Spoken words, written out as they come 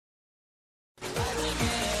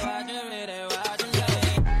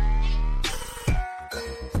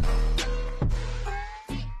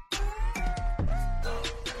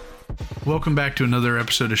welcome back to another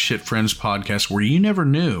episode of Shit Friends Podcast, where you never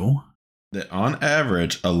knew that on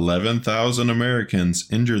average, 11,000 Americans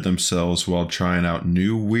injure themselves while trying out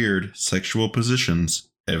new weird sexual positions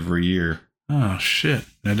every year. Oh, shit.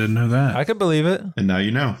 I didn't know that. I could believe it. And now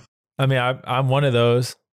you know. I mean, I'm one of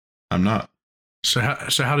those. I'm not. So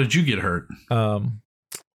how did you get hurt?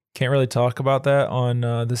 Can't really talk about that on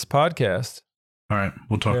this podcast. All right.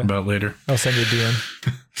 We'll talk about it later. I'll send you a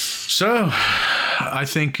DM. So I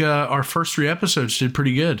think our first 3 episodes did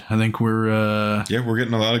pretty good. I think we're we're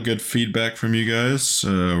getting a lot of good feedback from you guys.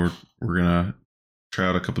 We're gonna try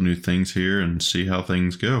out a couple new things here and see how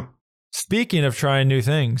things go. Speaking of trying new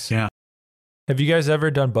things, yeah. Have you guys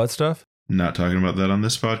ever done butt stuff? Not talking about that on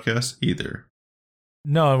this podcast either.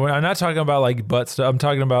 No, I'm not talking about like butt stuff. I'm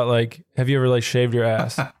talking about like, have you ever like shaved your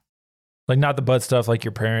ass? Like not the butt stuff like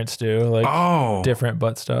your parents do, like different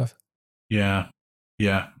butt stuff. Yeah,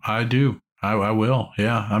 I do. I will.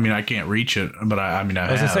 Yeah. I mean, I can't reach it, but I was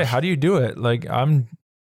gonna say, how do you do it? Like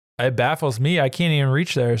it baffles me. I can't even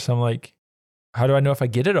reach there. So I'm like, how do I know if I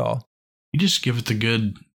get it all? You just give it the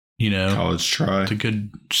good, college try. The good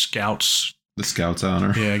scouts. The scouts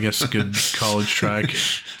honor. Yeah, I guess a good college try.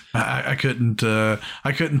 I couldn't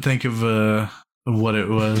think of what it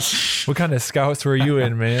was. What kind of scouts were you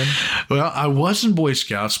in, man? Well, I was in Boy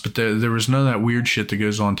Scouts, but there was none of that weird shit that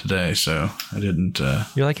goes on today, so I didn't.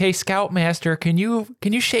 You're like, hey, Scoutmaster, can you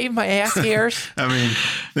shave my ass hairs? I mean,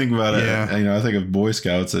 think about it. Yeah. I think of Boy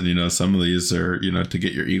Scouts, and some of these are, to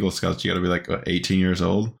get your Eagle Scouts, you got to be like 18 years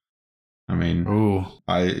old. I mean,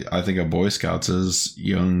 I think of Boy Scouts as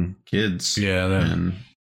young kids. Yeah,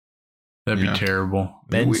 that'd be terrible.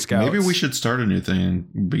 Scouts. Maybe we should start a new thing.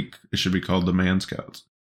 It should be called the Man Scouts.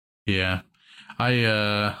 Yeah.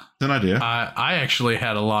 It's an idea. I actually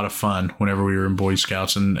had a lot of fun whenever we were in Boy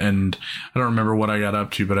Scouts, and I don't remember what I got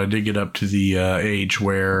up to, but I did get up to the age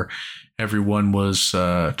where everyone was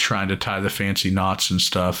trying to tie the fancy knots and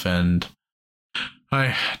stuff, and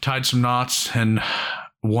I tied some knots and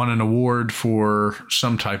won an award for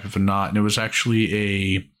some type of a knot, and it was actually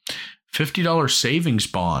a $50 savings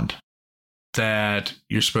bond that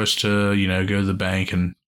you're supposed to, go to the bank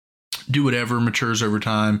and do whatever matures over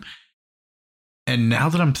time. And now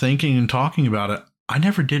that I'm thinking and talking about it, I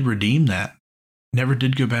never did redeem that. Never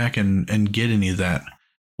did go back and get any of that.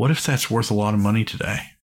 What if that's worth a lot of money today?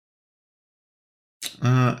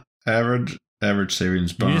 Average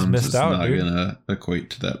savings bonds is not going to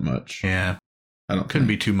equate to that much. Yeah. Couldn't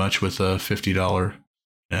be too much with a $50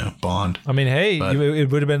 bond. I mean, hey,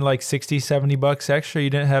 it would have been like $60, $70 extra you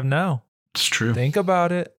didn't have now. It's true. Think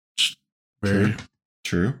about it. Very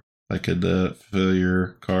true. I could fill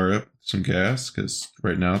your car up with some gas, because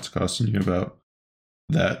right now it's costing you about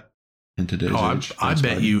that in today's age. I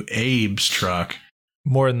bet you Abe's truck.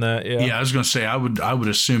 More than that, yeah. Yeah, I was going to say, I would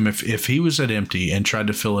assume if he was at empty and tried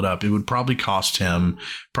to fill it up, it would probably cost him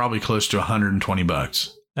close to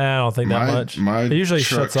 $120. I don't think that much. It usually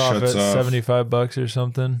shuts off at $75 or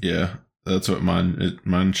something. Yeah, that's what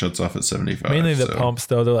mine shuts off at $75. Mainly the pumps,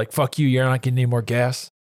 though. They're like, fuck you, you're not getting any more gas.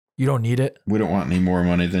 You don't need it. We don't want any more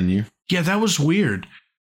money than you. Yeah, that was weird.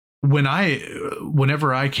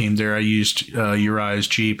 Whenever I came there, I used Uriah's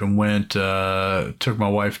Jeep and went, took my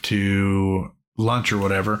wife to lunch or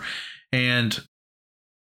whatever. And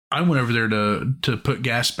I went over there to put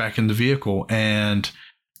gas back in the vehicle, and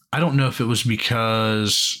I don't know if it was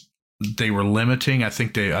because they were limiting. I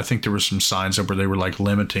think there were some signs up where they were like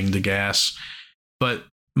limiting the gas, but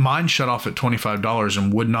mine shut off at $25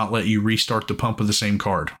 and would not let you restart the pump with the same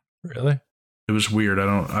card. Really? It was weird. I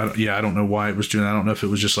don't know why it was doing that. I don't know if it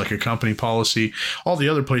was just like a company policy. All the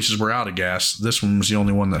other places were out of gas. This one was the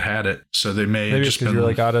only one that had it. So they may have just been you're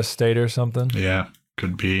like out of state or something. Yeah,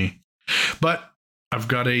 could be. But I've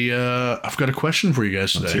got a question for you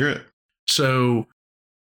guys today. Let's hear it. So,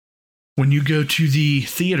 when you go to the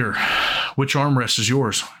theater, which armrest is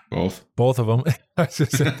yours? Both of them. It's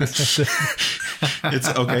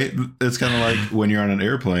okay. It's kind of like when you're on an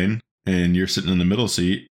airplane and you're sitting in the middle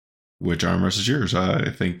seat. Which armrest is yours? I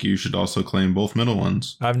think you should also claim both middle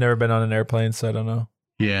ones. I've never been on an airplane, so I don't know.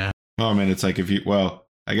 Yeah. Well, I mean, it's like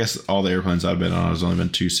I guess all the airplanes I've been on, there's only been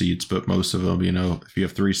 2 seats, but most of them, if you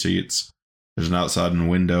have 3 seats, there's an outside and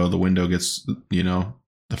window. The window gets, the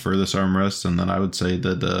furthest armrest, and then I would say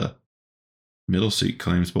that the middle seat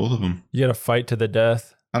claims both of them. You got to fight to the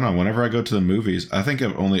death. I don't know. Whenever I go to the movies, I think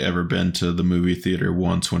I've only ever been to the movie theater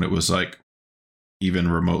once when it was like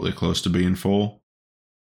even remotely close to being full.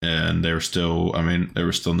 And there was still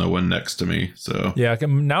no one next to me. So yeah,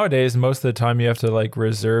 nowadays, most of the time you have to like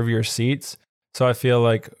reserve your seats. So I feel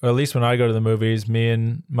like, at least when I go to the movies, me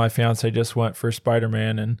and my fiance just went for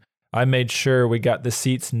Spider-Man, and I made sure we got the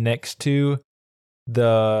seats next to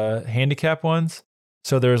the handicap ones.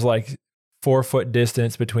 So there's like 4-foot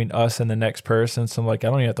distance between us and the next person. So I'm like, I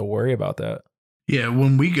don't even have to worry about that. Yeah,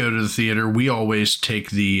 when we go to the theater, we always take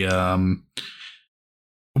the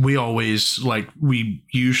we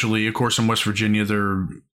usually, of course, in West Virginia, they're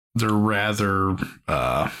rather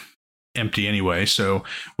empty anyway. So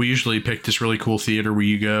we usually pick this really cool theater where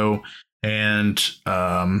you go, and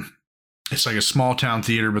it's like a small town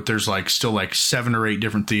theater, but there's like still like 7 or 8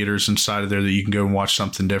 different theaters inside of there that you can go and watch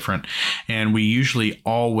something different. And we usually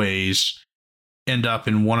always end up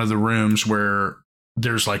in one of the rooms where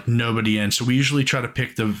there's like nobody in. So we usually try to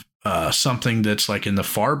pick the something that's like in the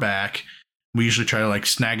far back. We usually try to like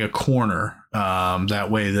snag a corner that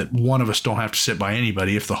way that one of us don't have to sit by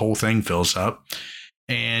anybody if the whole thing fills up.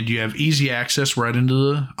 And you have easy access right into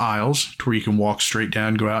the aisles to where you can walk straight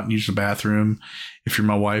down, go out and use the bathroom. If you're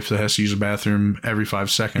my wife that has to use the bathroom every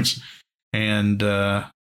 5 seconds. And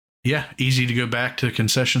easy to go back to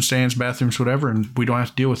concession stands, bathrooms, whatever. And we don't have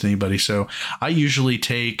to deal with anybody. So I usually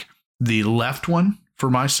take the left one for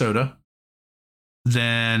my soda.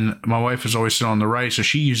 Then my wife is always sitting on the right, so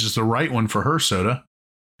she uses the right one for her soda.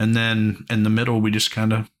 And then in the middle, we just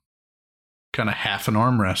kind of half an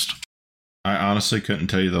armrest. I honestly couldn't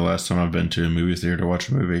tell you the last time I've been to a movie theater to watch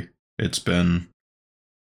a movie. It's been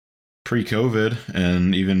pre-COVID,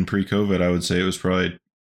 and even pre-COVID, I would say it was probably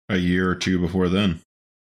a year or two before then.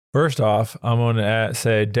 First off, I'm going to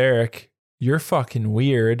say, Derek, you're fucking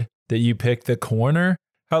weird that you picked the corner.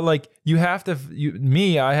 How, like, you have to,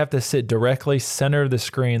 I have to sit directly center of the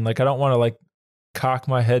screen. Like, I don't want to, like, cock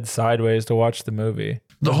my head sideways to watch the movie.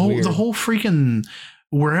 The whole freaking,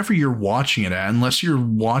 wherever you're watching it at, unless you're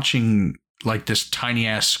watching, like, this tiny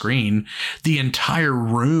ass screen, the entire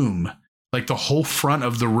room, like, the whole front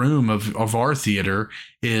of the room of our theater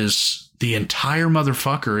is the entire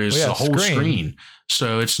motherfucker is the whole screen.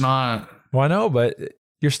 So it's not. Well, I know, but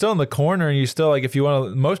you're still in the corner, and you still, like, if you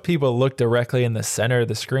want to, most people look directly in the center of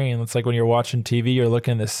the screen. It's like when you're watching TV, you're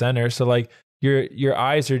looking in the center. So, like, your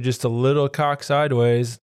eyes are just a little cocked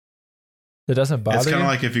sideways. It doesn't bother you. It's kind of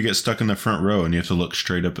like if you get stuck in the front row and you have to look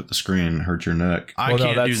straight up at the screen and hurt your neck. I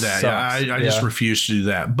can't do that. I just refuse to do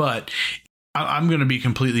that. But I'm going to be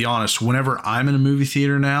completely honest. Whenever I'm in a movie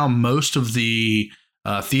theater now, most of the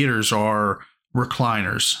theaters are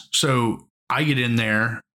recliners. So I get in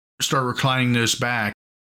there, start reclining those back,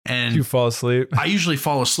 and you fall asleep. I usually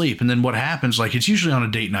fall asleep. And then what happens, like, it's usually on a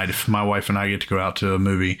date night if my wife and I get to go out to a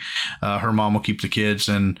movie. Her mom will keep the kids.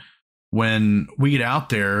 And when we get out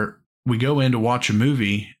there, we go in to watch a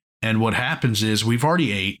movie. And what happens is we've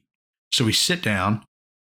already ate. So we sit down.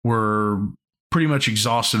 We're pretty much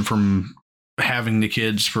exhausted from having the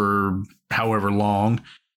kids for however long.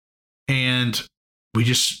 And we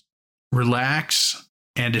just relax.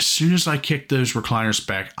 And as soon as I kick those recliners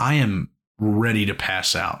back, I am ready to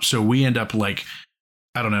pass out. So we end up, like,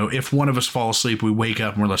 I don't know, if one of us fall asleep, we wake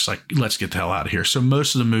up and we're just like, let's get the hell out of here. So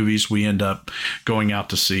most of the movies we end up going out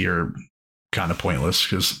to see are kind of pointless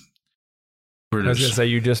because I was going to say,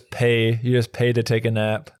 you just pay to take a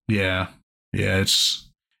nap. Yeah. Yeah.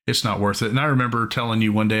 It's not worth it. And I remember telling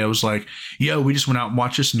you one day, I was like, yo, we just went out and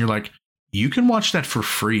watched this. And you're like, you can watch that for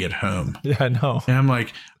free at home. Yeah, I know. And I'm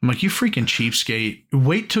like, you freaking cheapskate.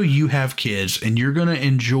 Wait till you have kids and you're going to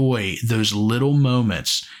enjoy those little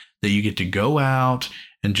moments that you get to go out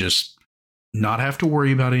and just not have to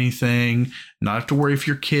worry about anything, not have to worry if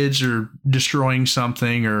your kids are destroying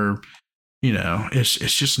something or, you know, it's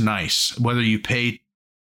just nice. Whether you pay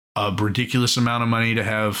a ridiculous amount of money to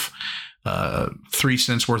have 3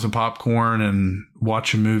 cents worth of popcorn and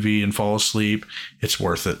watch a movie and fall asleep, it's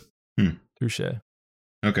worth it. Touche.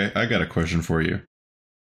 Okay, I got a question for you.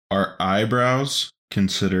 Are eyebrows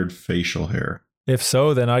considered facial hair? If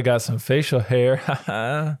so, then I got some facial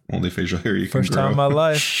hair. Only facial hair you can grow. First time in my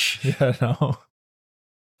life. Yeah, no.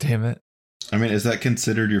 Damn it. I mean, is that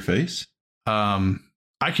considered your face? I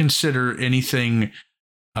consider anything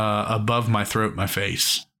above my throat my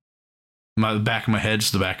face. The back of my head's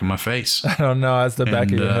the back of my face. I don't know. It's the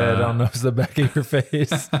back of your head. I don't know if it's the back of your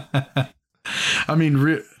face. I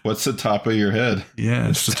mean, what's the top of your head? Yeah,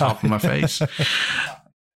 it's the top of my face.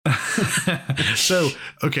 So,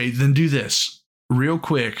 okay, then do this real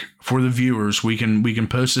quick for the viewers. We can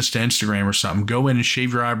post this to Instagram or something. Go in and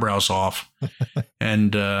shave your eyebrows off,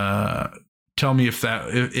 and tell me if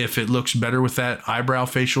it looks better with that eyebrow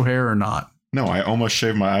facial hair or not. No, I almost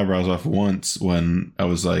shaved my eyebrows off once when I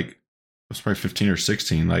was like, I was probably 15 or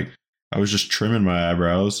 16. Like, I was just trimming my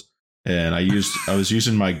eyebrows. And I was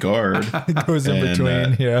using my guard. It goes in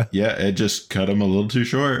between, yeah. Yeah, it just cut them a little too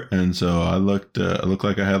short, and so I looked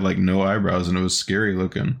like I had like no eyebrows, and it was scary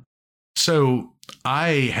looking. So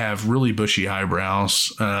I have really bushy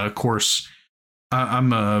eyebrows. Of course,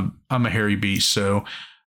 I'm a hairy beast, so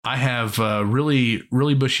I have really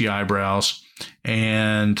bushy eyebrows.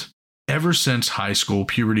 And ever since high school,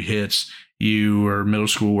 puberty hits, you or middle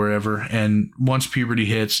school, wherever, and once puberty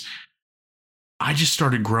hits, I just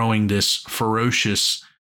started growing this ferocious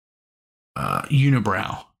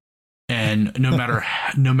unibrow. And no matter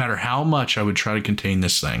how much I would try to contain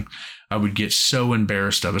this thing, I would get so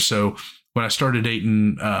embarrassed of it. So when I started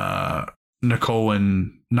dating Nicole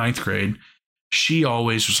in 9th grade, she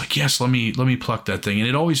always was like, "Yes, let me pluck that thing," and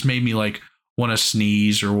it always made me like want to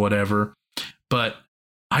sneeze or whatever. But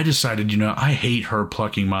I decided, I hate her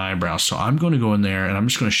plucking my eyebrows, so I'm going to go in there and I'm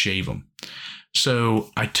just going to shave them.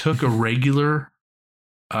 So I took a regular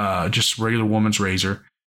woman's razor,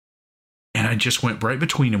 and I just went right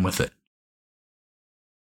between them with it.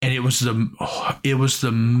 And it was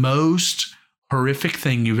the most horrific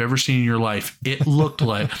thing you've ever seen in your life. It looked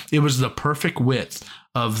like it was the perfect width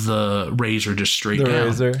of the razor, just straight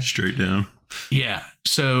down. Straight down. Yeah.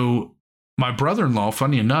 So my brother-in-law,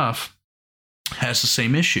 funny enough, has the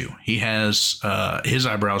same issue. He has his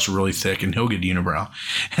eyebrows are really thick, and he'll get unibrow.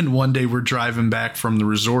 And one day we're driving back from the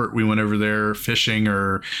resort. We went over there fishing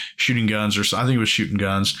or shooting guns, or I think it was shooting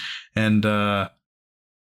guns. And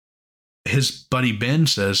his buddy Ben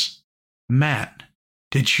says, "Matt,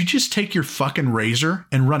 did you just take your fucking razor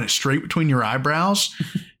and run it straight between your eyebrows?"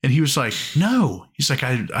 And he was like, "No." He's like,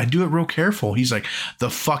 I do it real careful. He's like,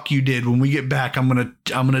 "The fuck you did. When we get back, I'm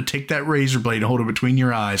gonna take that razor blade and hold it between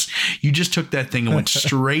your eyes. You just took that thing and went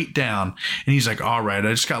straight down." And he's like, "All right,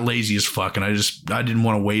 I just got lazy as fuck, and I didn't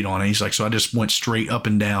want to wait on it." He's like, "So I just went straight up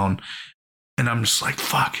and down." And I'm just like,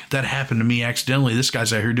 fuck, that happened to me accidentally. This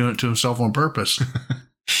guy's out here doing it to himself on purpose.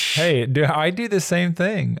 Hey, I do the same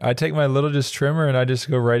thing. I take my little just trimmer and I just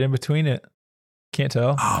go right in between it. Can't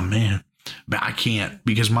tell. Oh man, but I can't,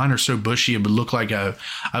 because mine are so bushy. It would look like I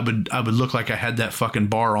would look like I had that fucking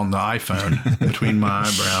bar on the iPhone between my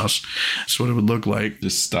eyebrows. That's what it would look like.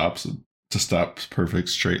 Just stops perfect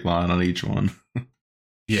straight line on each one.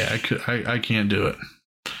 Yeah, I can't do it.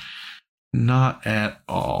 Not at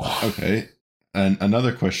all. Okay. And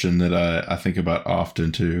another question that I think about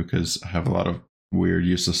often too, because I have a lot of weird,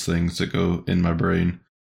 useless things that go in my brain.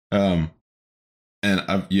 And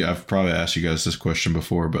I've probably asked you guys this question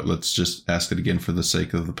before, but let's just ask it again for the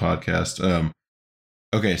sake of the podcast.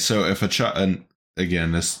 Okay, so if a child, and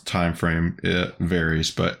again, this time frame it varies,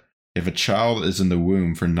 but if a child is in the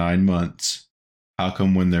womb for 9 months, how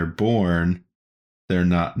come when they're born, they're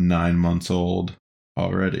not 9 months old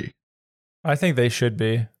already? I think they should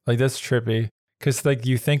be. Like, that's trippy. Because, like,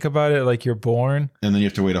 you think about it, like, you're born. And then you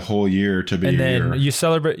have to wait a whole year to be and a then year. you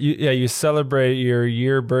celebrate your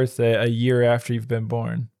year birthday a year after you've been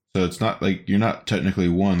born. So it's not like you're not technically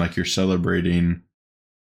one, like you're celebrating.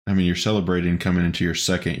 I mean, you're celebrating coming into your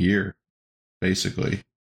second year, basically.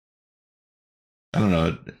 I don't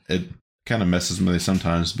know. It kind of messes with me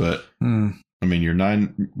sometimes, but I mean, you're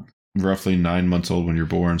roughly 9 months old when you're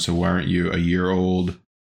born. So why aren't you a year old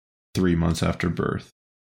 3 months after birth?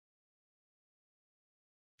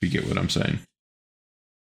 If you get what I'm saying.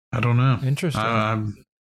 I don't know. Interesting.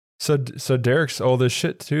 So Derek's old as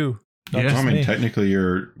shit too. Yeah, I mean, technically,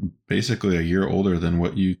 you're basically a year older than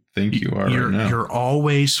what you think you are right now. You're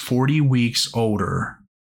always 40 weeks older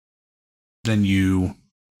than you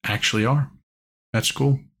actually are. That's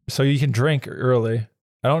cool. So you can drink early.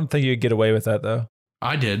 I don't think you could get away with that though.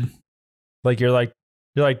 I did. Like you're like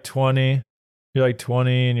 20. You're like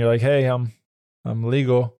 20, and you're like, "Hey, I'm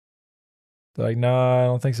legal." They're like, "No, I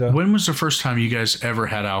don't think so." When was the first time you guys ever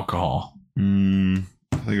had alcohol? I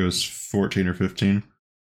think it was 14 or 15.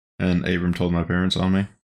 And Abram told my parents on me.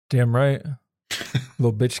 Damn right.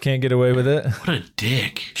 Little bitch can't get away with it. What a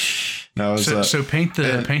dick. No, so paint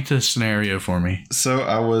the scenario for me. So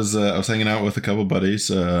I was hanging out with a couple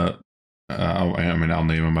buddies. I'll name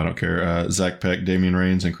them. I don't care. Zach Peck, Damian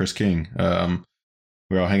Rains, and Chris King.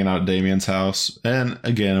 We were all hanging out at Damian's house. And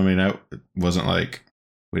again, I mean, it wasn't like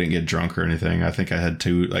we didn't get drunk or anything. I think I had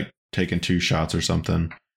taken 2 shots or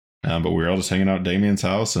something. But we were all just hanging out at Damian's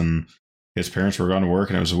house, and his parents were gone to work,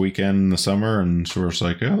 and it was a weekend in the summer, and so we're just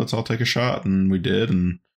like, "Yeah, let's all take a shot," and we did,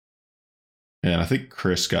 and I think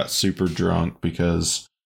Chris got super drunk because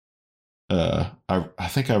I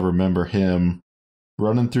think I remember him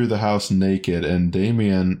running through the house naked, and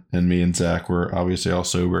Damian and me and Zach were obviously all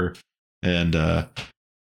sober, and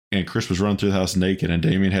Chris was running through the house naked, and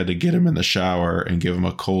Damian had to get him in the shower and give him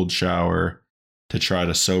a cold shower to try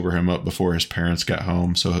to sober him up before his parents got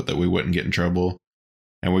home so that we wouldn't get in trouble.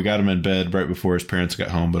 And we got him in bed right before his parents got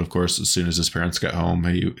home. But of course, as soon as his parents got home,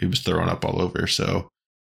 he was throwing up all over. So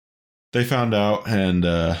they found out, and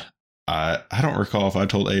I don't recall if I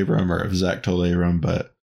told Abram or if Zach told Abram,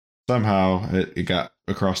 but somehow it got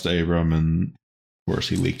across to Abram, and of course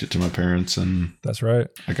he leaked it to my parents, and That's right.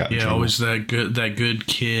 I got in trouble. Always that good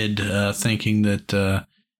kid thinking that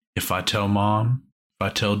if I tell mom, if I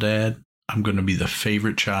tell dad, I'm going to be the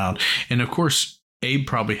favorite child. And of course, Abe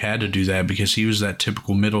probably had to do that because he was that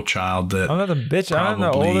typical middle child that I'm not the bitch. I'm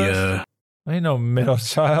the probably. oldest. I ain't no middle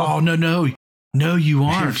child. Oh, no, you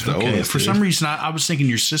aren't. The Okay. oldest, For dude. some reason, I was thinking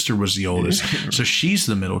your sister was the oldest, so she's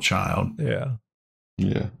the middle child. Yeah.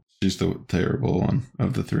 Yeah, she's the terrible one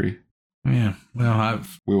of the three. Yeah. Well,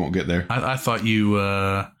 We won't get there. I thought you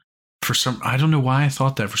for some. I don't know why I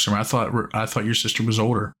thought that for some. I thought your sister was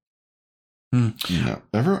older. No,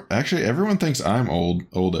 everyone thinks I'm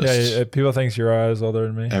oldest. Yeah. People think your eyes older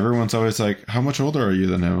than me. Everyone's always like, "How much older are you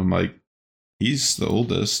than him?" I'm like, "He's the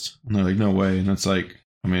oldest." And they're like, "No way." And it's like,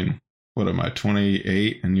 I mean, what am I,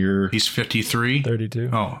 28, and you're? He's 53. 32.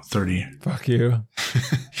 Oh, 30. Fuck you.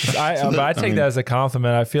 But I take mean, that as a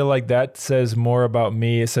compliment. I feel like that says more about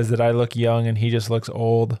me. It says that I look young and he just looks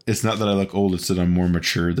old. It's not that I look old; it's that I'm more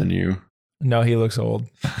mature than you. No, he looks old.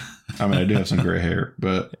 I mean, I do have some gray hair,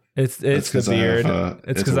 but It's that's the 'cause I beard. have,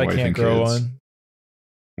 It's a because I wife can't and grow kids. one.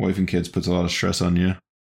 Wife and kids puts a lot of stress on you.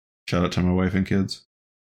 Shout out to my wife and kids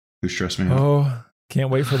who stress me out. Oh, can't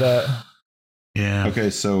wait for that. Yeah. Okay,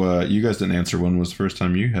 so you guys didn't answer when was the first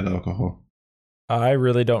time you had alcohol? I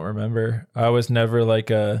really don't remember. I was never like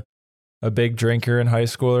a big drinker in high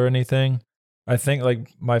school or anything. I think like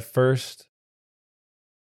my first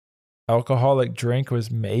alcoholic drink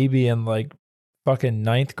was maybe in like fucking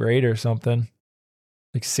 9th grade or something.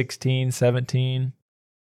 Like 16, 17.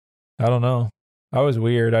 I don't know. I was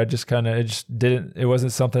weird. I just kind of, it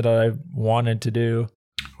wasn't something that I wanted to do.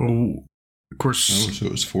 Well, of course, Oh, so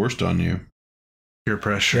it was forced on you. peer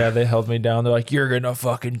pressure. Yeah, they held me down. They're like, you're going to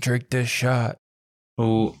fucking drink this shot.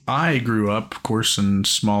 Well, I grew up, of course, in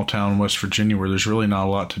small town West Virginia where there's really not a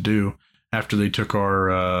lot to do. After they took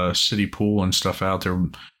our city pool and stuff out, there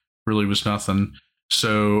really was nothing.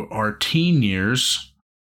 So our teen years,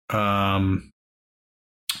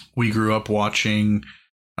 we grew up watching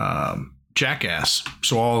Jackass.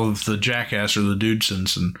 So all of the Jackass or the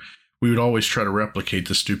Dudesons, and we would always try to replicate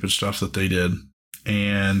the stupid stuff that they did.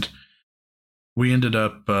 And we ended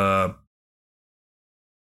up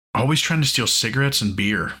always trying to steal cigarettes and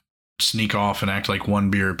beer, sneak off and act like one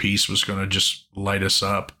beer apiece was going to just light us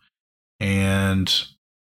up. And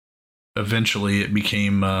eventually it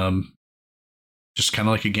became just kind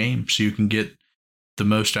of like a game. So you can get the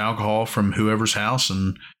most alcohol from whoever's house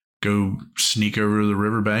and go sneak over to the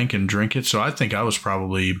riverbank and drink it. So I think I was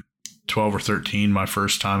probably 12 or 13, my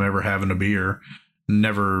first time ever having a beer.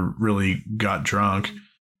 Never really got drunk.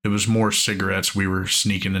 It was more cigarettes we were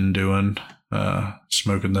sneaking and doing,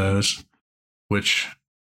 smoking those, which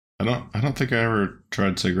I don't think I ever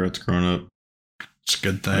tried cigarettes growing up. it's a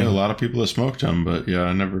good I know a thing. lot of people that smoked them, but yeah,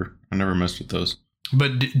 I never messed with those.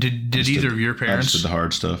 But did Just either did- of your I just parents? did the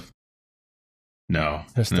hard stuff. No,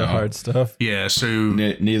 Just no. the hard stuff. Yeah, so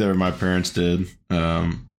Neither of my parents did. Oh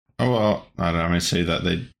well, I don't know, I say that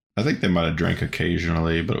I think they might have drank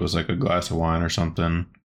occasionally, but it was like a glass of wine or something,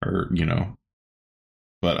 or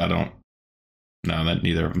But I don't. No, that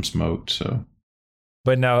neither of them smoked. So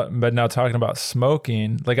But now talking about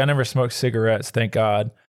smoking, like I never smoked cigarettes, thank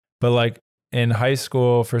God. But like in high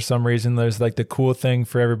school, for some reason, there's like the cool thing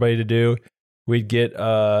for everybody to do. We'd get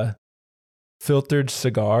filtered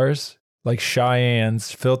cigars, like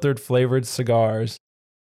Cheyenne's filtered flavored cigars.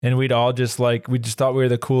 And we just thought we were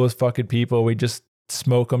the coolest fucking people. We just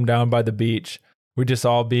smoke them down by the beach. We'd just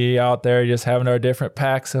all be out there just having our different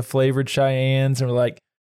packs of flavored Cheyennes. And we're like,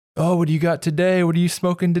 oh, what do you got today? What are you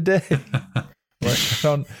smoking today?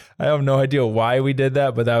 I have no idea why we did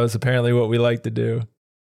that, but that was apparently what we like to do.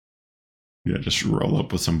 yeah, just roll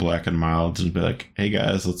up with some Black and Milds and be like, "Hey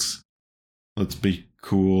guys, let's be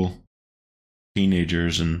cool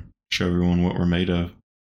teenagers and show everyone what we're made of."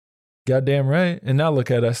 Goddamn right. And now look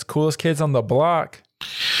at us, coolest kids on the block.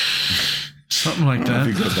 something like I don't know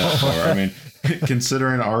if that. you go that far. I mean,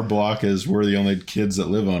 considering our block is we're the only kids that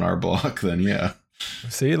live on our block, then yeah.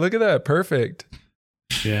 See, look at that. Perfect.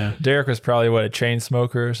 Yeah. Derek was probably a chain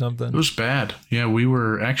smoker or something. It was bad. Yeah, we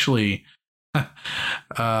were actually, me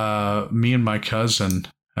and my cousin,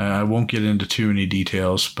 I won't get into too many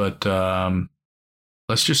details, but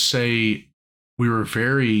let's just say we were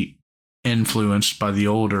very influenced by the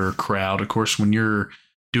older crowd. Of course, when you're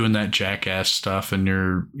doing that jackass stuff and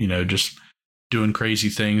you're, just doing crazy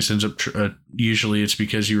things, ends up usually it's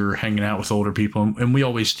because you were hanging out with older people. And we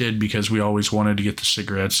always did because we always wanted to get the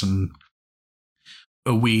cigarettes and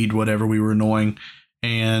a weed, whatever we were annoying.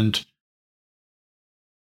 And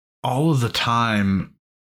all of the time,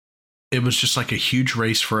 it was just like a huge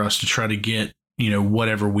race for us to try to get,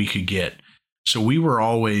 whatever we could get. So it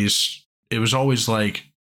was always like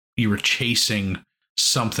you were chasing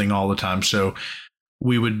something all the time. So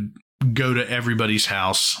we would go to everybody's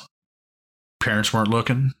house. Parents weren't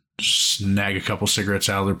looking. Snag a couple cigarettes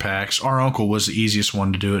out of their packs. Our uncle was the easiest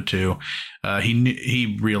one to do it to.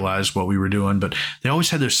 He realized what we were doing, but they always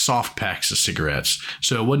had those soft packs of cigarettes.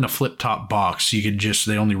 So it wasn't a flip top box.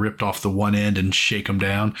 They only ripped off the one end and shake them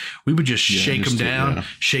down. We would just shake them down,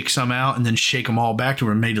 shake some out, and then shake them all back to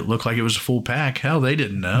where it made it look like it was a full pack. Hell, they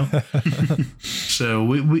didn't know. So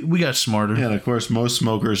we got smarter. Yeah, and of course, most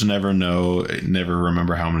smokers never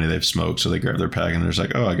remember how many they've smoked. So they grab their pack and they're just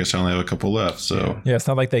like, oh, I guess I only have a couple left. So yeah, it's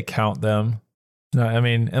not like they count them. No, I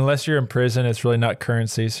mean, unless you're in prison, it's really not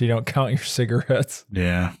currency, so you don't count your cigarettes.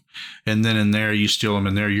 Yeah. And then in there, you steal them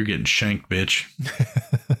in there, you're getting shanked, bitch.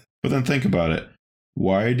 But then think about it.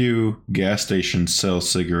 Why do gas stations sell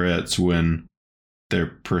cigarettes when they're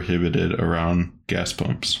prohibited around gas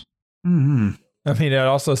pumps? Mm-hmm. I mean, it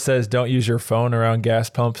also says don't use your phone around gas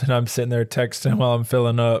pumps, and I'm sitting there texting while I'm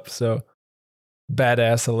filling up, so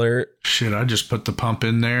badass alert. Shit, I just put the pump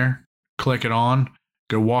in there, click it on,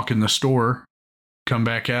 go walk in the store, come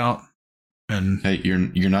back out, and hey,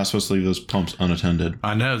 you're not supposed to leave those pumps unattended.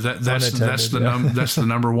 I know that's the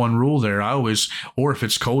number one rule there. Or if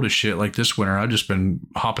it's cold as shit like this winter, I've just been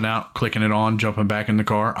hopping out, clicking it on, jumping back in the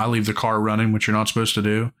car. I leave the car running, which you're not supposed to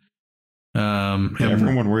do.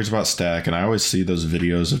 Everyone worries about stack, and I always see those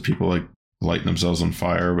videos of people like lighting themselves on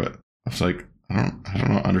fire, but I was like, I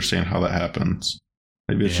don't understand how that happens.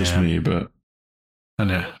 Maybe it's just me, but I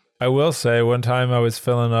know. I will say one time I was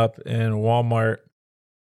filling up in Walmart,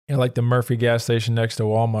 like the Murphy gas station next to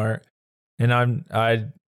Walmart, and I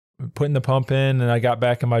putting the pump in, and I got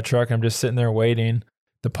back in my truck. And I'm just sitting there waiting.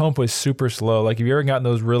 The pump was super slow. Like, have you ever gotten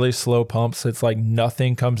those really slow pumps? It's like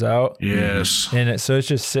nothing comes out. Yes. And so it's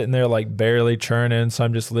just sitting there like barely churning. So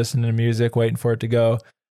I'm just listening to music, waiting for it to go.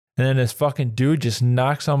 And then this fucking dude just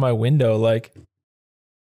knocks on my window like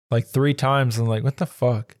 3 times. I'm like, what the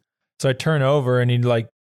fuck? So I turn over and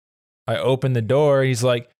I open the door. He's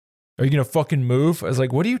like, are you going to fucking move? I was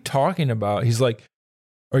like, what are you talking about? He's like,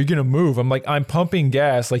 are you going to move? I'm like, I'm pumping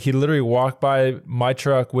gas. Like, he literally walked by my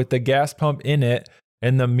truck with the gas pump in it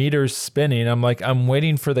and the meter's spinning. I'm like, I'm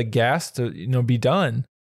waiting for the gas to, be done.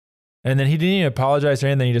 And then he didn't even apologize or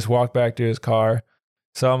anything. He just walked back to his car.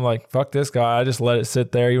 So I'm like, fuck this guy. I just let it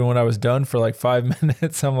sit there even when I was done for like 5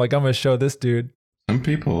 minutes. I'm like, I'm going to show this dude. Some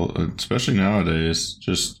people, especially nowadays,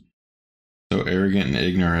 just so arrogant and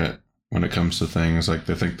ignorant when it comes to things. Like,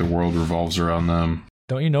 they think the world revolves around them.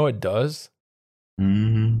 Don't you know it does?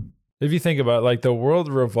 Mm-hmm. If you think about it, like, the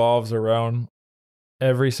world revolves around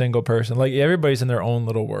every single person. Like, everybody's in their own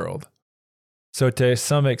little world. So to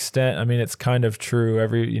some extent, I mean, it's kind of true.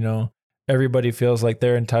 Everybody feels like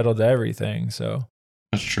they're entitled to everything. So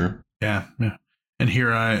that's true. Yeah. And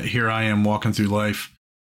here I am walking through life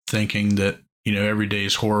thinking that, every day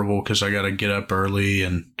is horrible because I got to get up early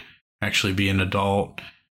and actually be an adult.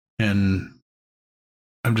 And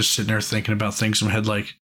I'm just sitting there thinking about things in my head,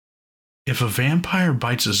 like, if a vampire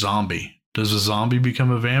bites a zombie, does a zombie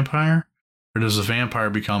become a vampire? Or does a vampire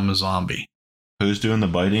become a zombie? Who's doing the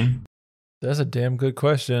biting? That's a damn good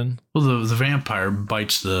question. Well, the vampire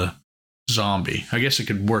bites the zombie. I guess it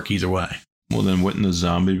could work either way. Well, then wouldn't the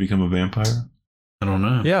zombie become a vampire? I don't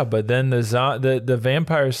know. Yeah, but then the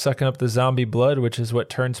vampire is sucking up the zombie blood, which is what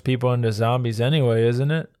turns people into zombies anyway,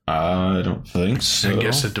 isn't it? I don't think so. I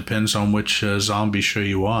guess it depends on which zombie show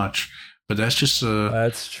you watch. But that's just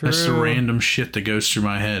that's true. That's the random shit that goes through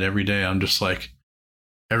my head every day. I'm just like,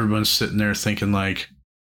 everyone's sitting there thinking like,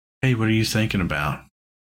 hey, what are you thinking about?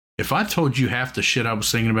 If I told you half the shit I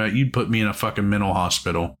was thinking about, you'd put me in a fucking mental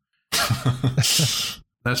hospital.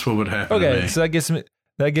 That's what would happen to me. Okay, so that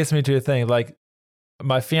gets me to a thing. Like,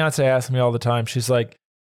 my fiance asks me all the time, she's like,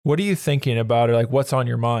 what are you thinking about? Or like, what's on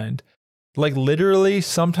your mind? Like, literally,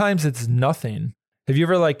 sometimes it's nothing. Have you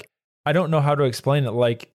ever, I don't know how to explain it.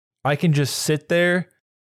 Like, I can just sit there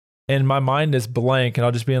and my mind is blank and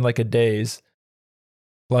I'll just be in like a daze.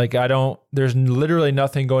 Like, there's literally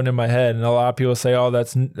nothing going in my head. And a lot of people say, oh,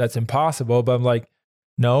 that's impossible. But I'm like,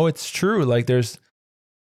 no, it's true. Like, it's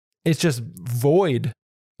just void.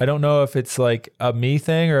 I don't know if it's like a me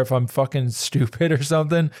thing or if I'm fucking stupid or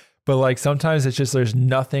something, but like sometimes it's just there's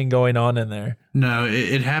nothing going on in there. No,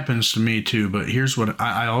 it happens to me too. But here's what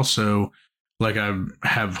I also, like, I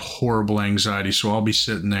have horrible anxiety. So I'll be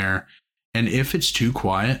sitting there, and if it's too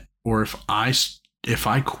quiet, or if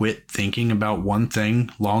I quit thinking about one thing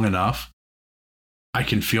long enough, I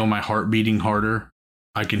can feel my heart beating harder.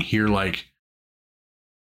 I can hear like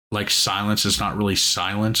like silence is not really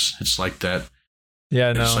silence. It's like that.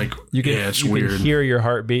 Yeah, no. It's like, you can, it's you weird. can hear your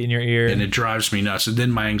heartbeat in your ear. And it drives me nuts. And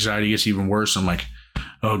then my anxiety gets even worse. I'm like,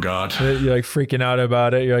 oh God. You're like freaking out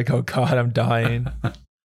about it. You're like, oh God, I'm dying.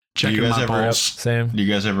 Checking my pulse. Same. Do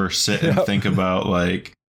you guys ever sit and think about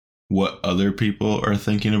like what other people are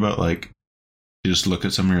thinking about? Like, you just look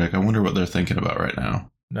at someone, you're like, I wonder what they're thinking about right now.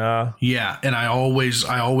 Nah. Yeah. And I always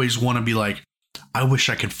want to be like, I wish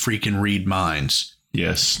I could freaking read minds.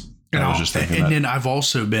 Yes. And I was just thinking and then I've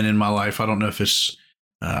also been in my life, I don't know if it's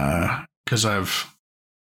because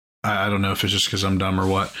I don't know if it's just because I'm dumb or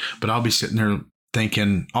what, but I'll be sitting there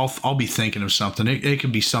thinking, I'll be thinking of something. It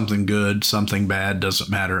could be something good, something bad, doesn't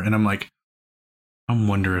matter. And I'm like, I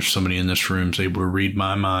wonder if somebody in this room's able to read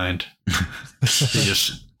my mind.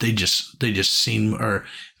 they just seen, or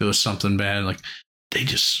if it was something bad, like they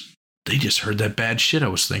just heard that bad shit I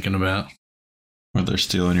was thinking about. Or they're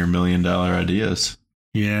stealing your $1 million ideas.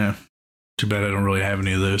 Yeah. Too bad I don't really have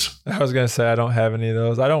any of those. I was going to say, I don't have any of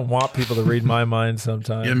those. I don't want people to read my mind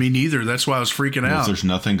sometimes. Yeah, me neither. That's why I was freaking out. If there's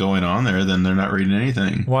nothing going on there, then they're not reading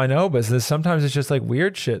anything. Well, I know, but sometimes it's just like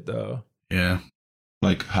weird shit though. Yeah.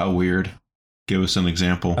 Like how weird? Give us an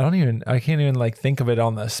example. I can't even like think of it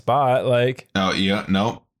on the spot. Like, Oh, yeah.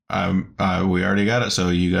 No, we already got it. So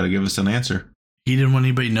you got to give us an answer. He didn't want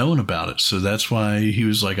anybody knowing about it. So that's why he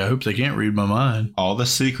was like, I hope they can't read my mind. All the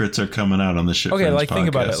secrets are coming out on the Shit okay, Friends like podcast, think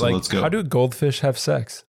about it. so Like, let's go. how do goldfish have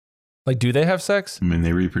sex? Like, do they have sex? I mean,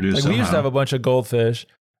 they reproduce Like, somehow. we used to have a bunch of goldfish.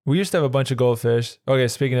 Okay,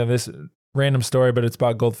 speaking of this random story, but it's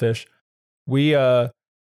about goldfish. It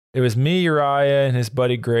was me, Uriah, and his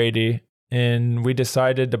buddy Grady, and we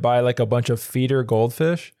decided to buy like a bunch of feeder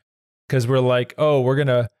goldfish because we're like, oh,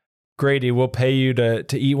 Grady, we'll pay you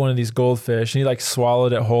to eat one of these goldfish. And he like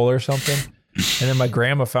swallowed it whole or something. And then my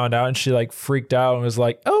grandma found out and she like freaked out and was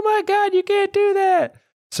like, oh my God, you can't do that.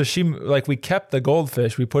 So we kept the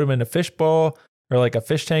goldfish. We put them in a fish bowl or like a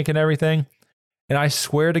fish tank and everything. And I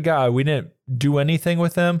swear to God, we didn't do anything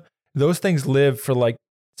with them. Those things lived for like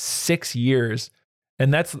 6 years.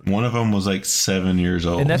 And that's one of them was like 7 years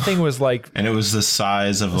old. And that thing was like, and it was the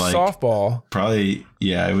size of like softball. Probably,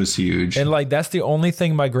 yeah, it was huge. And like, that's the only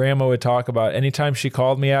thing my grandma would talk about. Anytime she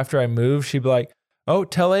called me after I moved, she'd be like, oh,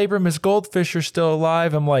 tell Abram his goldfish are still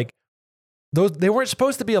alive. I'm like, they weren't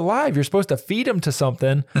supposed to be alive. You're supposed to feed them to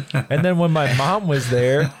something. And then when my mom was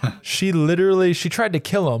there, she tried to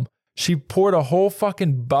kill them. She poured a whole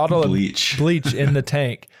fucking bottle of bleach in the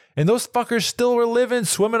tank. And those fuckers still were living,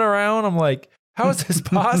 swimming around. I'm like, how is this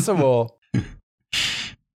possible?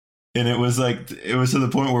 And it was to the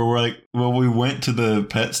point where we're like, well, we went to the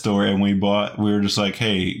pet store and we were just like,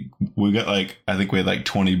 hey, we got like, I think we had like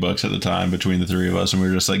 $20 at the time between the three of us. And we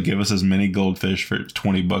were just like, give us as many goldfish for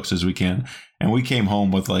 $20 as we can. And we came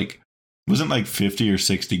home with like, wasn't like 50 or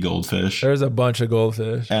 60 goldfish. There's a bunch of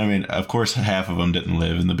goldfish. And I mean, of course, half of them didn't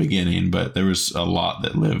live in the beginning, but there was a lot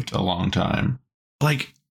that lived a long time.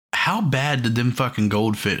 Like, how bad did them fucking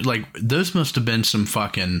goldfish, like those must have been some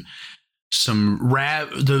fucking, they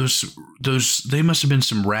must have been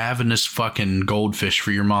some ravenous fucking goldfish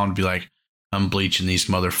for your mom to be like, I'm bleaching these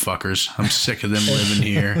motherfuckers. I'm sick of them living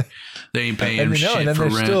here. They ain't paying shit and then for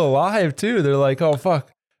they're rent. still alive too. They're like, oh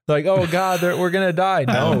fuck. Like, oh God, we're going to die.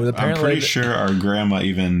 No, apparently. I'm pretty sure our grandma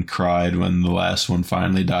even cried when the last one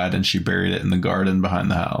finally died and she buried it in the garden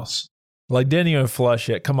behind the house. Like, didn't even flush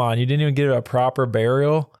it. Come on. You didn't even give it a proper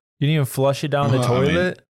burial. You didn't even flush it down the toilet. I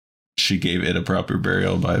mean, she gave it a proper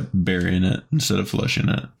burial by burying it instead of flushing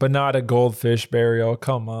it. But not a goldfish burial.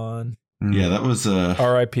 Come on. Yeah, that was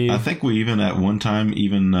R.I.P. I think we even at one time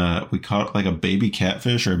we caught like a baby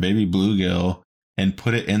catfish or a baby bluegill and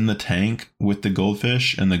put it in the tank with the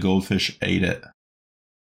goldfish, and the goldfish ate it.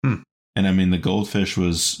 And I mean, the goldfish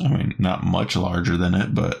was, not much larger than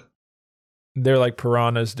it, but they're like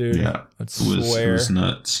piranhas, dude. Yeah, I swear. It was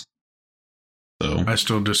nuts. So I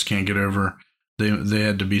still just can't get over. They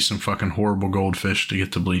had to be some fucking horrible goldfish to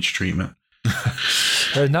get the bleach treatment.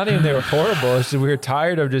 Not even they were horrible. It's just, we were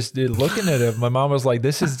tired of just looking at it. My mom was like,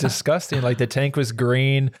 this is disgusting. Like, the tank was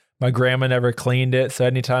green. My grandma never cleaned it. So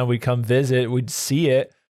anytime we'd come visit, we'd see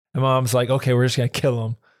it. And Mom's like, okay, we're just going to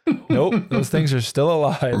kill them. Nope. Those things are still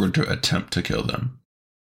alive. We're going to attempt to kill them.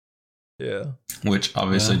 Yeah. Which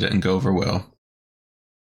obviously didn't go over well.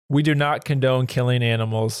 We do not condone killing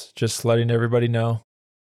animals. Just letting everybody know.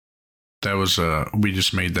 That was we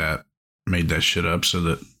just made that shit up so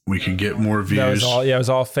that we could get more views. That was all. Yeah, it was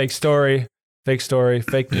all fake story, fake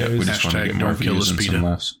news. We just want to get more views and some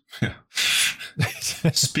laughs. Yeah.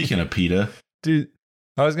 Speaking of PETA, dude,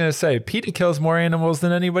 I was gonna say PETA kills more animals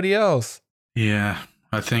than anybody else. Yeah,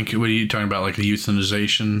 I think, what are you talking about, like the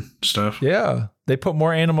euthanization stuff? Yeah. They put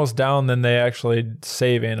more animals down than they actually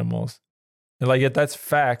save animals. And like, if that's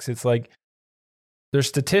facts, it's like there's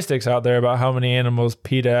statistics out there about how many animals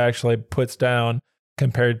PETA actually puts down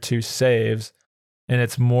compared to saves. And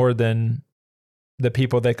it's more than the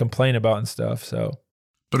people they complain about and stuff. So,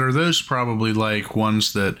 but are those probably like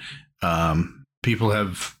ones that people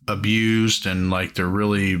have abused and like they're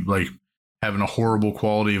really like having a horrible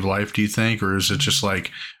quality of life, do you think? Or is it just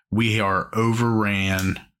like we are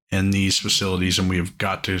overran in these facilities and we've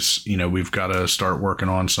got to start working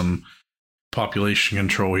on some population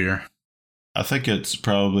control here? I think it's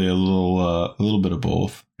probably a little bit of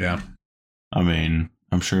both. Yeah. I mean,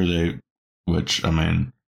 I'm sure I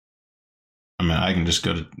can just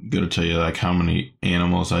go to tell you like how many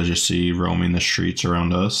animals I just see roaming the streets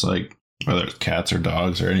around us, like whether it's cats or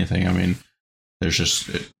dogs or anything. I mean, there's just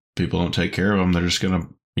people don't take care of them. They're just gonna,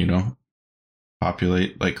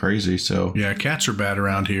 populate like crazy. So yeah, cats are bad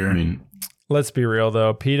around here. I mean, let's be real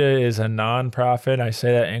though. PETA is a nonprofit. I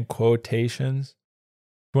say that in quotations.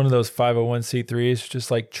 One of those 501c3s, just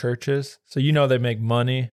like churches. So they make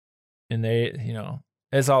money, and they,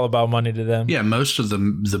 it's all about money to them. Yeah, most of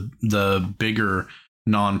the bigger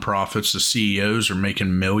nonprofits, the CEOs are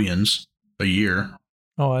making millions a year.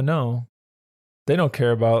 Oh, I know. They don't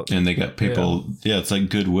care about. And they got people. Yeah, it's like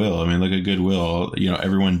Goodwill. I mean, look at Goodwill.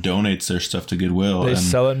 Everyone donates their stuff to Goodwill. They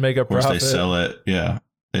sell it and make a profit. Of course, they sell it. Yeah,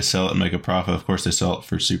 they sell it and make a profit. Of course, they sell it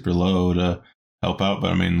for super low to help out.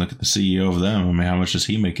 But I mean, look at the CEO of them. I mean, how much does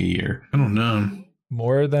he make a year? I don't know.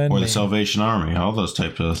 More than or the Salvation Army. All those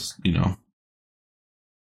types of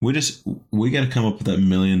We got to come up with that $1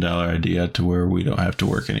 million idea to where we don't have to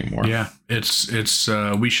work anymore. Yeah, it's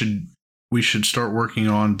we should start working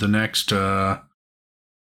on the next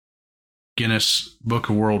Guinness Book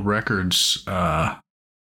of World Records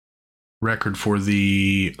record for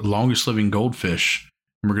the longest living goldfish.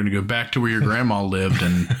 And we're going to go back to where your grandma lived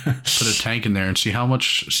and put a tank in there and see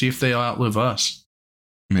if they outlive us.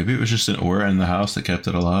 Maybe it was just an aura in the house that kept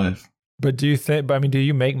it alive. But do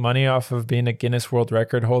you make money off of being a Guinness World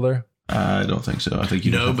Record holder? I don't think so. I think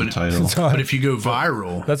you have the title. But if you go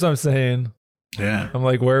viral. That's what I'm saying. Yeah. I'm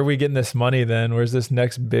like, where are we getting this money then? Where's this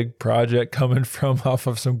next big project coming from off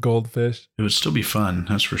of some goldfish? It would still be fun,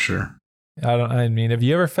 that's for sure. I mean, have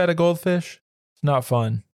you ever fed a goldfish? It's not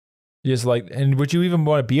fun. You just like, and would you even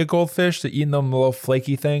want to be a goldfish to eating them little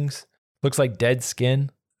flaky things? Looks like dead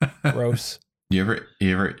skin. Gross. You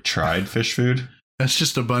ever tried fish food? That's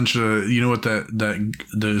just a bunch of, you know what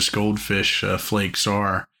those goldfish flakes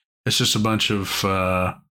are? It's just a bunch of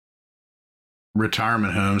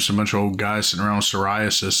retirement homes, a bunch of old guys sitting around with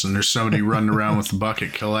psoriasis, and there's somebody running around with a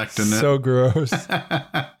bucket collecting it. So gross.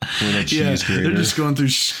 They're just going through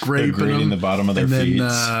scraping them, the bottom of their feet.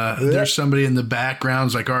 There's somebody in the background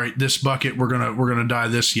who's like, all right, this bucket we're gonna dye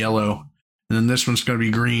this yellow, and then this one's gonna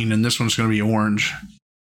be green, and this one's gonna be orange.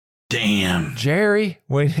 Damn. Jerry,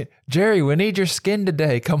 we need your skin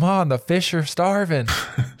today. Come on, the fish are starving.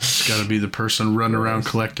 It's got to be the person running around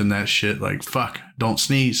collecting that shit. Like, fuck, don't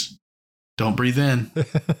sneeze. Don't breathe in.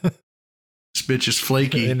 This bitch is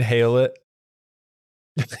flaky. Inhale it.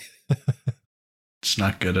 It's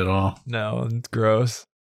not good at all. No, it's gross.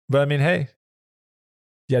 But I mean, hey,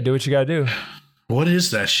 you gotta do what you gotta do. What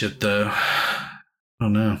is that shit, though? I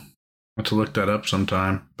don't know. I'll have to look that up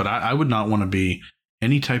sometime. But I would not want to be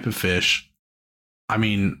any type of fish. I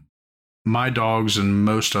mean, my dogs and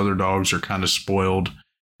most other dogs are kind of spoiled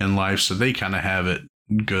in life, so they kind of have it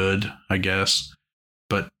good, I guess.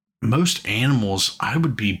 But most animals, I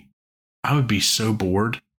would be so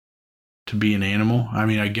bored to be an animal. I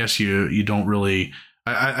mean, I guess you don't really.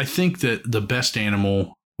 I think that the best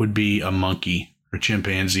animal would be a monkey or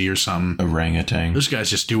chimpanzee or something. Orangutan. Those guys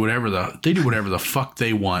just do whatever the fuck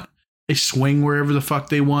they want. They swing wherever the fuck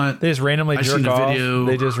they want. They just randomly jerk off.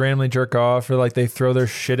 They just randomly jerk off, or like they throw their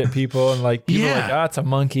shit at people, and like people are like, it's a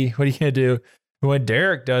monkey. What are you gonna do? When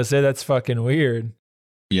Derek does it, that's fucking weird.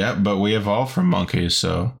 Yeah, but we evolved from monkeys,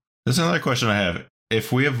 so that's another question I have.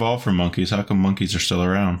 If we evolved from monkeys, how come monkeys are still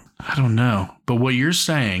around? I don't know. But what you're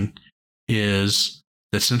saying is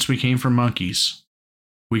that since we came from monkeys,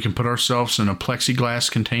 we can put ourselves in a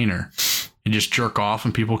plexiglass container and just jerk off,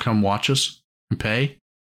 and people come watch us and pay.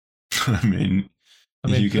 I mean,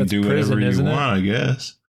 you can do whatever you want, I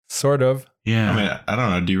guess. Sort of. Yeah. I mean, I don't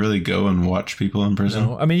know. Do you really go and watch people in prison?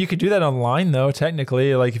 No. I mean, you could do that online, though,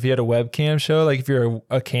 technically. Like, if you had a webcam show, like if you're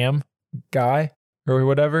a cam guy or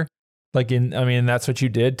whatever. That's what you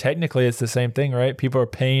did. Technically, it's the same thing, right? People are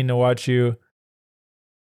paying to watch you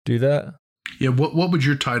do that. Yeah. What would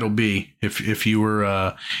your title be if you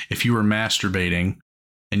were masturbating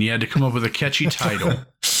and you had to come up with a catchy title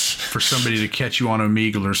for somebody to catch you on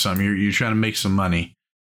Omegle or something, you're trying to make some money,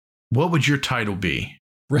 what would your title be?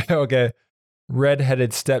 Okay.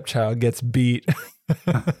 Redheaded stepchild gets beat.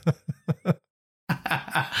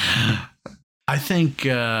 I think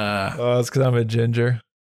it's because I'm a ginger.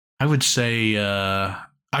 I would say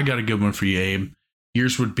I got a good one for you, Abe.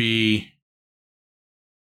 Yours would be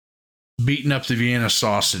beating up the Vienna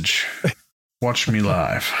sausage. Watch me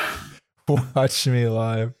live. Watch me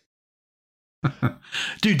live.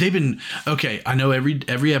 Dude, they've been okay. I know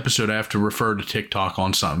every episode I have to refer to TikTok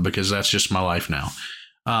on something because that's just my life now.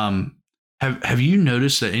 Have you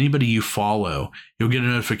noticed that anybody you follow, you'll get a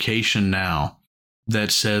notification now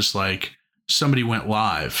that says like somebody went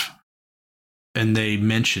live and they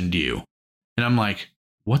mentioned you, and I'm like,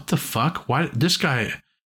 what the fuck? Why this guy's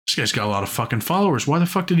got a lot of fucking followers. Why the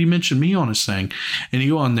fuck did he mention me on his thing? And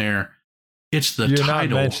you go on there, it's the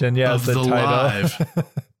title of the live.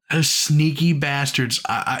 Those sneaky bastards.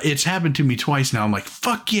 It's happened to me twice now. I'm like,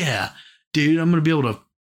 fuck yeah, dude. I'm going to be able to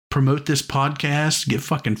promote this podcast, get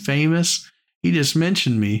fucking famous. He just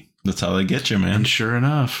mentioned me. That's how they get you, man. And sure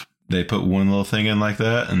enough. They put one little thing in like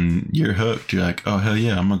that and you're hooked. You're like, oh, hell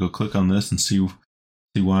yeah, I'm going to go click on this and see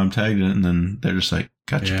why I'm tagged in it. And then they're just like,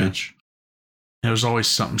 gotcha, bitch. There's always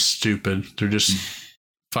something stupid. They're just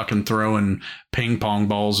fucking throwing ping pong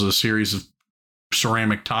balls, a series of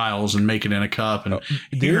ceramic tiles, and make it in a cup. And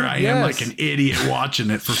here I am like an idiot watching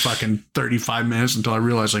it for fucking 35 minutes until I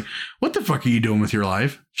realize, like, what the fuck are you doing with your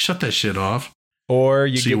life? Shut that shit off. Or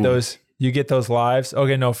you get those lives.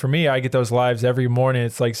 Okay, no, for me, I get those lives every morning.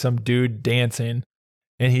 It's like some dude dancing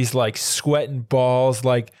and he's like sweating balls.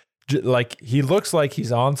 Like he looks like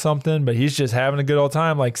he's on something, but he's just having a good old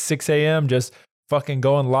time. Like 6 a.m. just fucking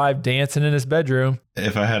going live dancing in his bedroom.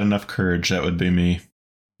 If I had enough courage, that would be me.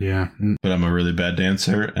 Yeah. But I'm a really bad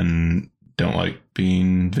dancer and don't like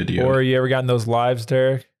being videoed. Or you ever gotten those lives,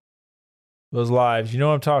 Derek? Those lives, you know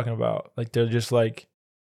what I'm talking about. Like they're just like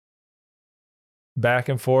back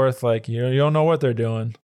and forth. Like, you don't know what they're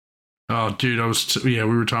doing. Oh, dude, we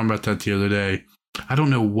were talking about that the other day. I don't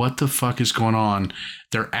know what the fuck is going on.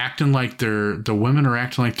 They're acting like the women are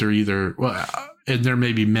acting like they're either, well, and there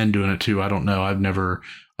may be men doing it too. I don't know. I've never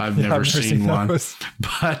seen one,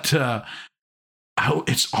 but,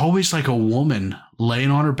 it's always like a woman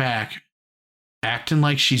laying on her back, acting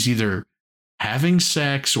like she's either having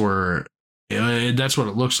sex or that's what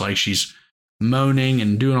it looks like. She's moaning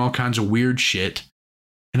and doing all kinds of weird shit.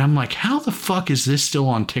 And I'm like, how the fuck is this still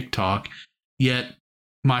on TikTok? Yet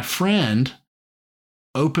my friend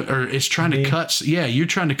is trying to cut. Yeah, you're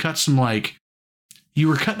trying to cut some, like, you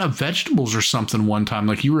were cutting up vegetables or something one time,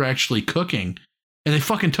 like you were actually cooking, and they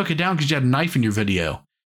fucking took it down because you had a knife in your video.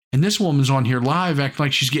 And this woman's on here live acting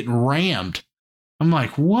like she's getting rammed. I'm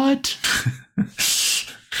like, what?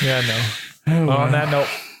 Yeah, no. On that note,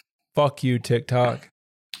 fuck you, TikTok.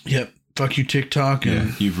 Yep. Fuck you, TikTok.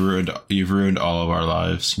 And you've ruined all of our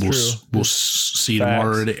lives. We'll see you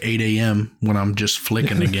tomorrow at 8 a.m. when I'm just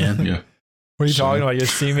flicking again. Yeah. What are you talking about? You'll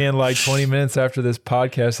see me in like 20 minutes after this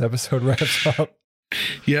podcast episode wraps up.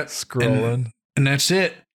 Yep. Scrolling. And that's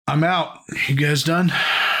it. I'm out. You guys done?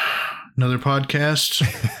 Another podcast.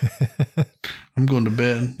 I'm going to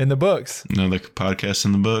bed. In the books. Another podcast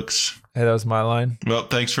in the books. Hey, that was my line. Well,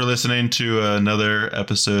 thanks for listening to another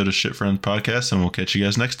episode of Shit Friends Podcast, and we'll catch you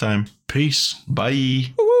guys next time. Peace.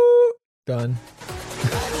 Bye. Woo-woo. Done.